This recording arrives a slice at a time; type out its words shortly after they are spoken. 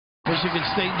Michigan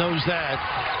State knows that.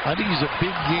 I think he's a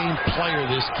big game player,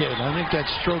 this kid. I think that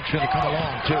stroke's going to come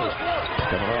along, too.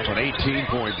 Coming off an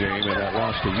 18-point game in that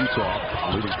loss to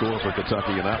Utah. Leading scorer for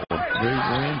Kentucky in that one. Great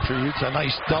win for Utah.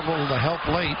 Nice double to help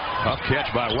late. Tough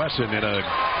catch by Wesson and a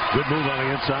good move on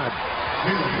the inside.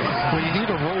 Well, you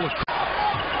need a roll of...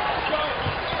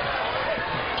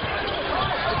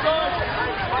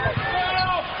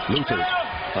 Luther,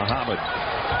 Muhammad,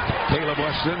 Kaleb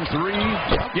Wesson, 3.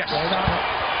 Yes.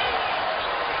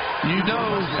 You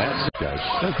know, that's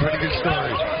a pretty good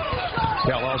story.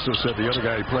 Cal also said the other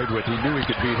guy he played with, he knew he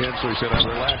could beat him, so he said, I'd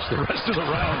relax the rest of the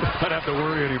round. I don't have to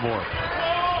worry anymore.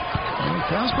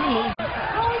 Cal's been a little...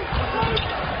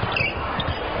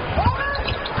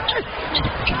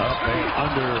 Up and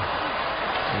under.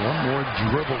 One more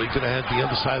dribble, he could have had the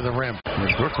other side of the rim. And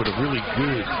Brooke with a really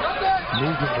good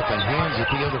movement with the hands at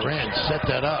the other end. Set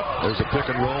that up. There's a pick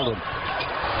and roll to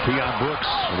Keon Brooks,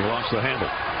 and he lost the handle.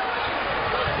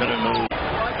 With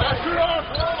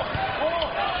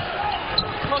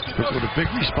a big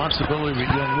responsibility with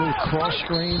young little cross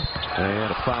screen. And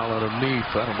a foul underneath.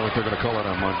 I don't know if they're going to call it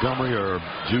on Montgomery or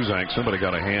Juzang. Somebody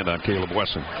got a hand on Kaleb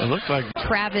Wesson. It looked like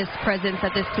Travis presence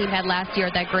that this team had last year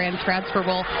at that Grand Transfer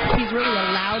Bowl. He's really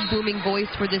a loud, booming voice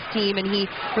for this team, and he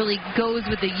really goes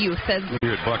with the youth.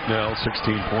 Here at Bucknell,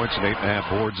 16 points and 8.5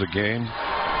 boards a game.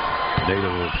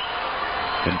 Native of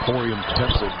Emporium,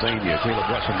 Pennsylvania. Kaleb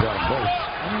Wesson got them both.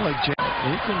 I like James.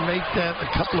 He can make that a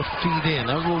couple of feet in.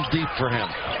 A little deep for him.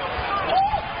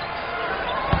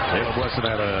 Kaleb Wesson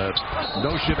had a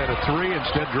notion at a 3,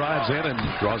 instead drives in and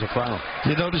draws a foul.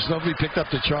 You notice nobody picked up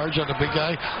the charge on the big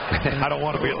guy? I don't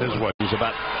want to be it this way. He was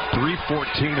about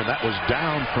 314, and that was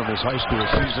down from his high school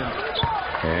season.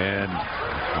 And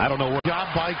I don't know what. Job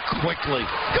by quickly.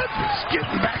 Goodness,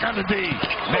 getting back on the D.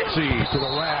 Mexi to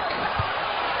the rack.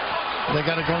 They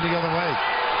got to go the other way.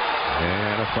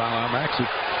 And a foul on Maxey.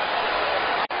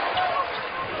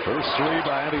 First 3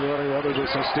 by anybody other than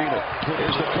Sestina.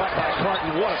 Here's the cut by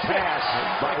Carton. What a pass.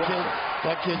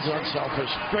 That kid's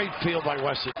unselfish. Great field by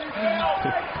Wesson. Good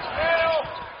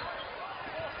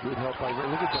help by Wesson.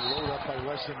 Look at the load up by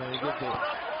Wesson. And you get to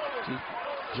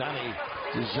Johnny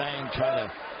Zhang trying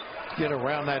to get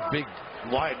around that big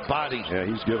wide body. Yeah,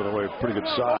 he's giving away a pretty good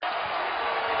size.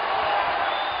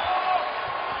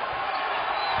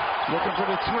 Looking for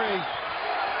the 3.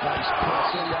 Nice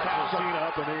pass. Sestina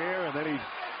up in the air, and then he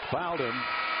fouled him.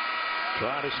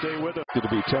 Trying to stay with him. To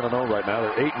be 10-0 right now.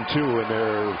 They're 8-2, and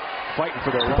they're fighting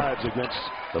for their lives against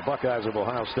the Buckeyes of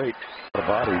Ohio State. The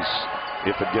bodies,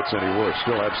 if it gets any worse.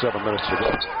 Still have 7 minutes to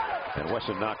go. And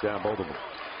Wesson knocked down both of them.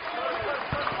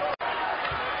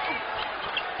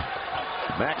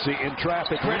 Maxey in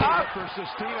traffic. Ready for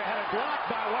Sestina. Had a block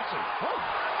by Wesson.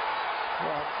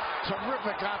 Well,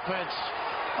 terrific offense.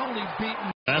 Only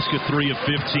beaten. Basket 3 of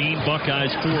 15.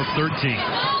 Buckeyes 4 of 13.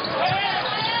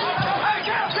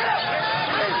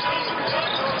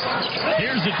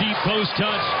 Here's a deep post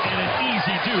touch and an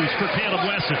easy deuce for Kaleb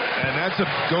Wesson. And that's a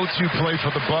go-to play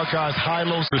for the Buckeyes.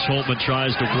 High-low. Chris Holtman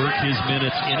tries to work his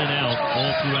minutes in and out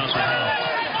all throughout the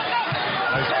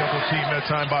half. Nice double team that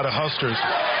time by the Huskers.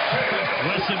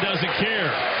 Wesson doesn't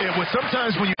care. Yeah, well,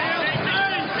 sometimes when you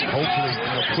hopefully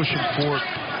pushing forward,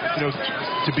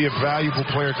 to be a valuable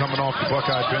player coming off the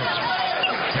Buckeye bench.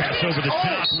 Pass over the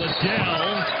top, Liddell,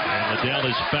 and Liddell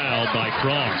is fouled by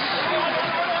Cross.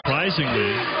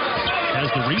 Surprisingly, has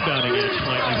the rebounding edge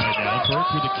slightly right now.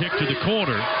 Burke with a kick to the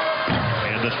corner,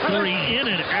 and the 3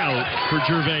 in and out for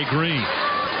Gervais Green.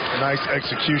 Nice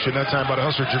execution that time by the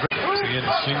Husker. And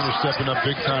the senior stepping up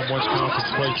big time once conference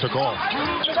play took off.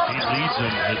 He leads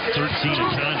them at 13 in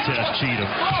contest, Cheatham.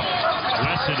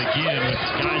 Wesson again with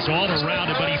guys all around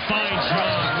him, but he finds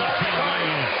Young. Left-hand way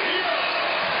in.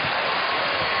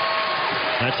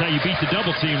 That's how you beat the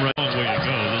double team. Right. Long way to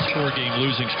go. This 4-game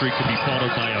losing streak could be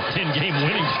followed by a 10-game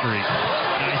winning streak.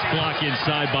 Nice block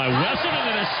inside by Wesson, and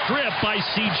then a strip by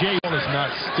C.J. Ball is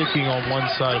not sticking on one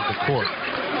side of the court.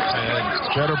 And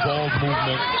better ball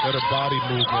movement, better body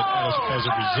movement. As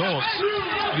a result,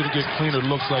 you're going to get cleaner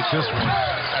looks like this one.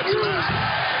 That's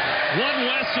one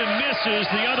Wesson misses,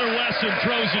 the other Wesson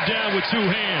throws it down with 2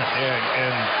 hands.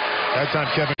 And that time,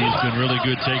 Kevin. He's been really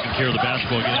good taking care of the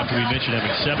basketball again after we mentioned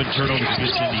having 7 turnovers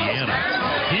against Indiana.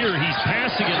 Here he's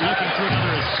passing it, looking for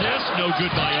another assist. No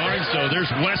good by Arnso.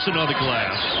 There's Wesson on the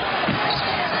glass.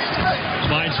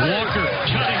 Finds Walker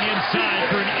cutting inside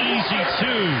for an easy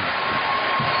 2.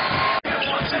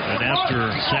 And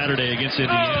after Saturday against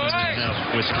Indiana, and now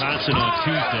Wisconsin on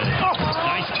Tuesday.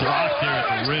 Nice block there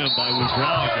at the rim by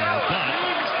Wuzraga,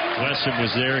 but Wesson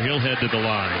was there. He'll head to the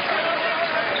line.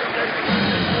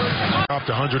 Dropped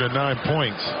 109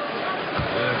 points.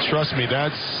 Trust me,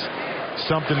 that's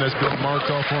something that's been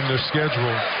marked off on their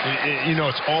schedule. You know,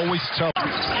 it's always tough.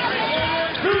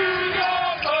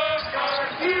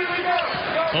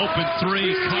 Open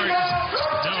three, Carton.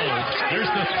 No.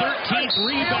 There's the 13th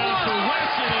rebound for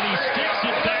Wesson, and he sticks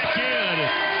it back in.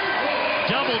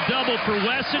 Double-double for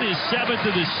Wesson, his 7th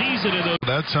of the season.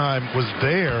 That time was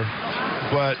there,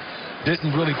 but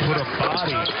didn't really put a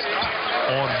body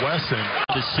on Wesson.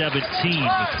 The 17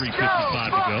 with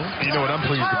 3:55 to go. You know what I'm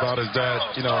pleased about is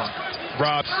that, you know,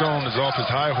 Rob Stone is off his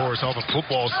high horse, off of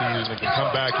football season, and can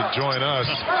come back and join us.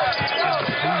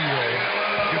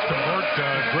 Get some work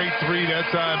done. Great three that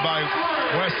time by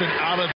Wesson out of